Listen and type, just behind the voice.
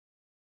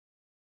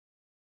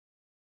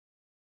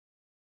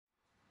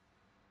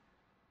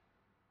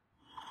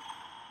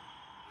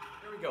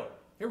go.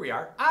 Here we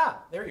are. Ah,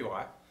 there you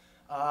are.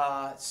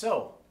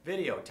 So,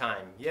 video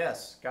time.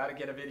 Yes, got to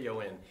get a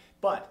video in.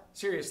 But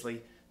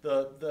seriously,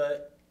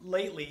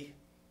 lately,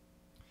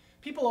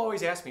 people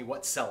always ask me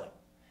what's selling.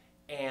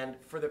 And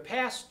for the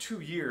past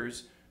 2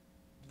 years,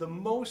 the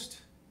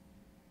most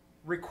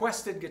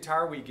requested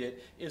guitar we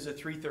get is a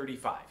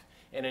 335.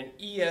 And an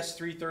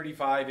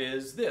ES335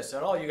 is this.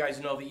 And all you guys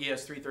know the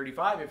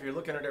ES335. If you're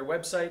looking at their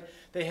website,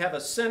 they have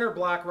a center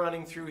block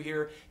running through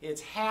here.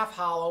 It's half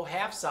hollow,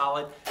 half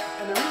solid.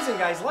 And the reason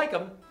guys like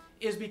them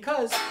is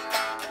because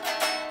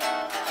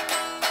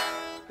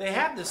they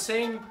have the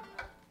same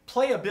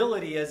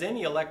playability as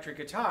any electric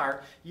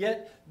guitar,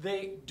 yet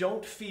they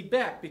don't feed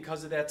back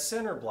because of that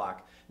center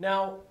block.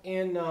 Now,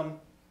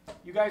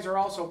 you guys are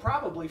also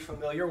probably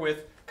familiar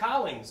with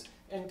Collings.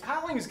 And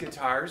Collings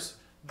Guitars,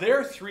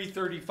 their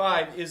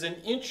 335 is an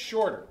inch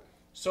shorter.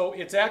 So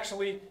it's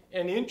actually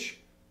an inch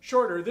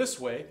shorter this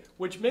way,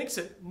 which makes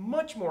it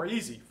much more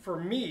easy. For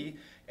me,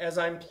 as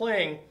I'm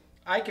playing,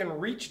 I can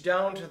reach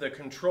down to the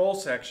control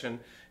section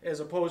as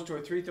opposed to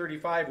a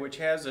 335, which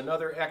has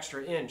another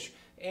extra inch.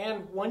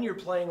 And when you're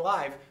playing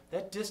live,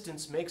 that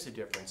distance makes a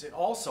difference. It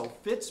also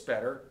fits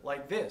better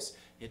like this.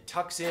 It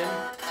tucks in,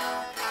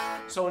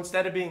 so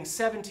instead of being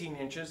 17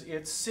 inches,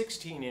 it's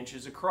 16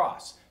 inches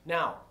across.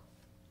 Now,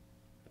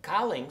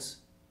 Collings,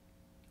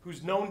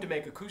 who's known to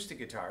make acoustic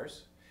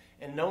guitars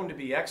and known to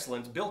be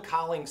excellent. Bill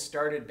Collings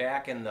started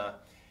back in the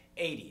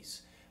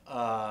 80s.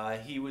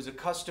 He was a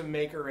custom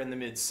maker in the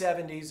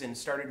mid-70s and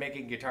started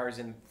making guitars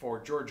for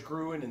George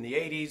Gruen in the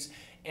 80s,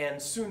 and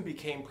soon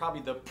became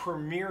probably the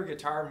premier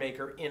guitar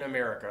maker in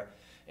America.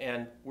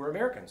 And we're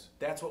Americans.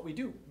 That's what we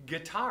do.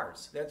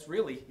 Guitars. That's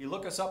really, you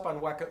look us up on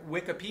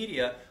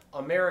Wikipedia,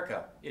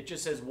 America. It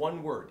just says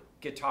one word,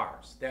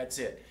 guitars. That's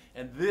it.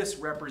 And this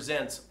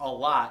represents a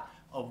lot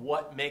of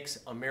what makes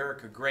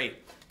America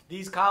great.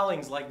 These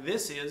Collings, like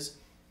this is,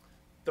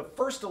 the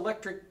first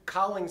electric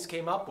Collings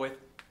came up with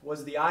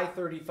was the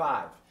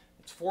I-35.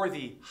 It's for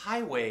the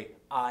highway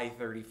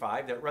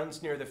I-35 that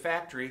runs near the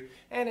factory,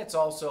 and it's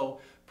also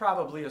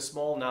probably a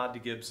small nod to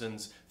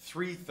Gibson's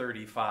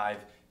 335.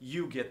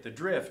 You get the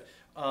drift.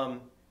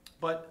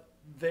 But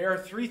their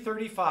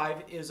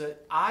 335 is an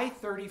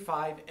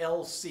I-35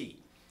 LC.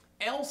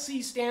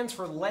 LC stands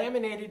for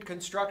laminated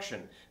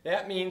construction.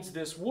 That means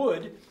this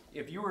wood,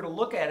 if you were to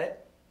look at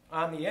it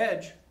on the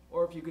edge,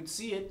 or if you could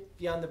see it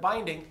beyond the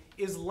binding,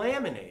 is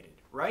laminated,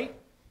 right?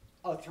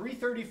 A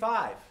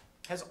 335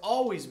 has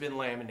always been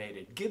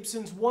laminated.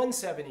 Gibson's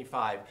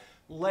 175,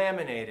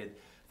 laminated.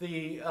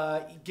 The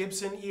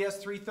Gibson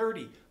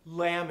ES330,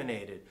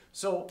 laminated.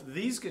 So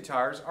these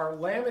guitars are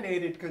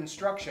laminated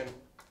construction.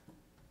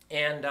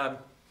 And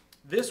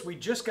this we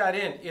just got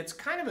in. It's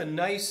kind of a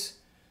nice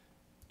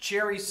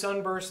cherry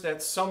sunburst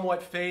that's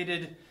somewhat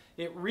faded.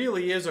 It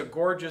really is a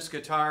gorgeous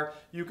guitar.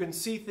 You can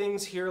see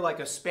things here like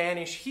a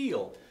Spanish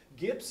heel.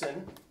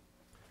 Gibson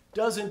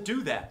doesn't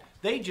do that.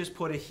 They just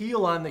put a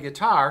heel on the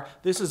guitar.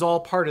 This is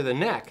all part of the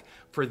neck.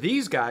 For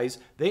these guys,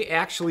 they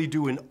actually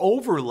do an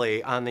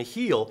overlay on the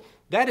heel.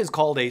 That is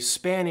called a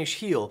Spanish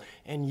heel.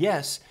 And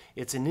yes,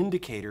 it's an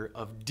indicator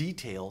of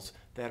details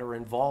that are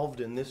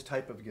involved in this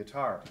type of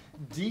guitar.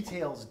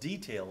 Details,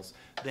 details.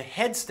 The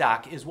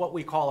headstock is what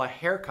we call a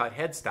haircut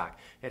headstock.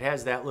 It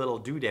has that little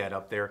doodad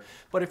up there.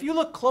 But if you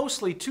look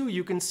closely too,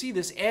 you can see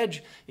this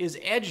edge is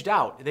edged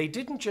out. They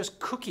didn't just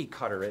cookie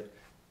cut it.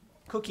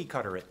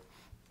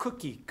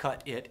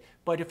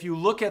 But if you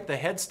look at the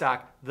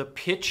headstock, the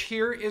pitch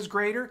here is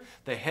greater.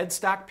 The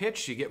headstock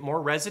pitch, you get more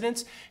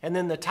resonance. And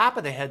then the top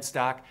of the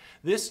headstock,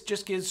 this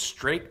just gives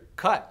straight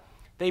cut.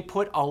 They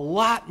put a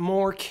lot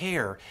more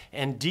care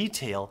and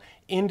detail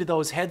into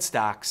those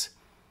headstocks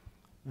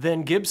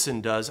than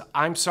Gibson does.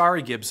 I'm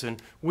sorry, Gibson.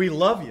 We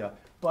love you.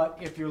 But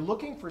if you're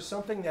looking for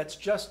something that's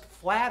just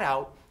flat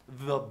out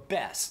the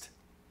best,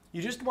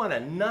 you just want to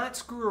not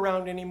screw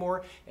around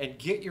anymore and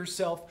get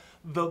yourself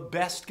the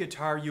best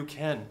guitar you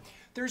can.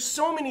 There's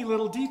so many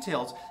little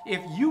details.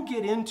 If you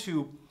get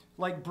into,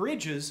 like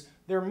bridges,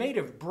 they're made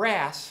of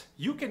brass.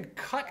 You can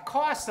cut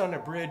costs on a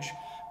bridge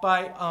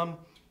by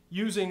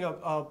using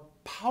a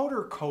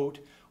powder coat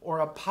or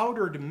a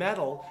powdered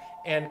metal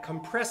and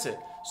compress it.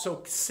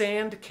 So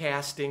sand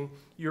casting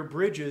your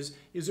bridges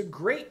is a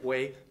great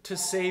way to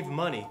save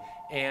money.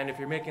 And if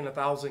you're making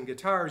 1,000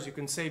 guitars, you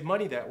can save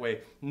money that way.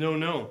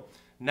 No,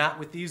 not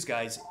with these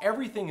guys.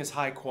 Everything is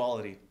high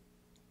quality.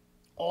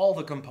 All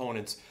the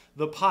components,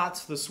 the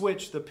pots, the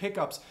switch, the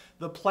pickups,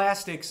 the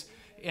plastics.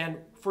 And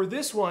for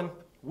this one,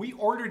 we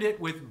ordered it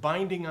with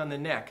binding on the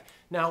neck.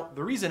 Now,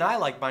 the reason I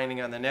like binding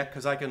on the neck,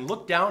 because I can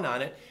look down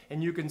on it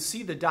and you can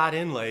see the dot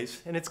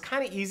inlays, and it's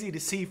kind of easy to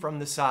see from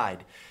the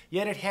side.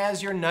 Yet it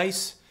has your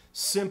nice,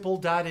 simple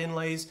dot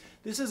inlays.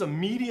 This is a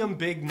medium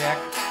big neck.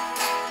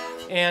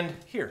 And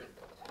here,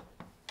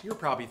 you're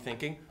probably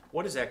thinking,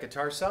 what does that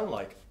guitar sound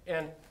like?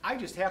 And I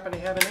just happen to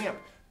have an amp.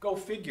 Go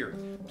figure.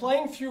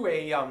 Playing through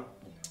a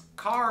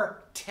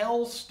Car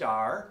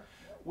Telstar,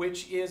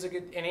 which is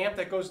an amp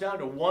that goes down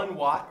to 1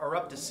 watt or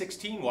up to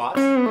 16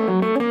 watts.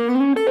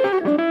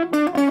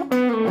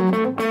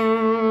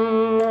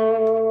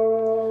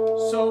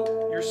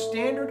 your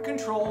standard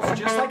controls,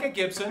 just like a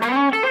Gibson.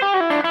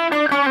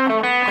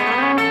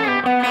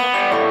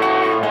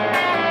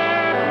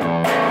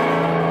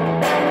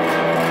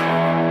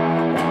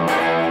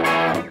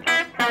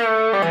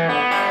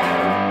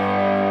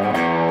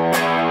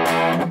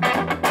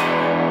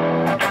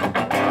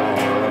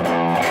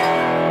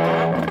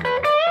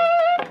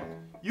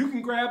 You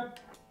can grab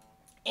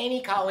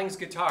any Collings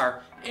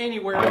guitar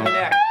anywhere in the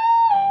neck.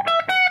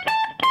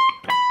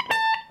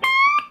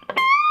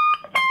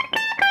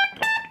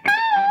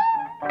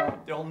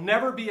 There'll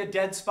never be a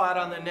dead spot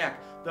on the neck.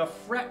 The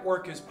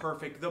fretwork is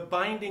perfect. The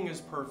binding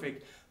is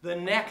perfect. The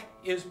neck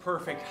is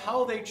perfect.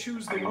 How they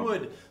choose the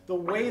wood, the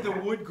way the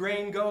wood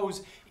grain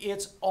goes,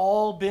 it's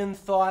all been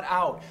thought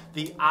out.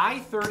 The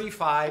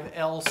I-35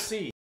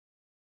 LC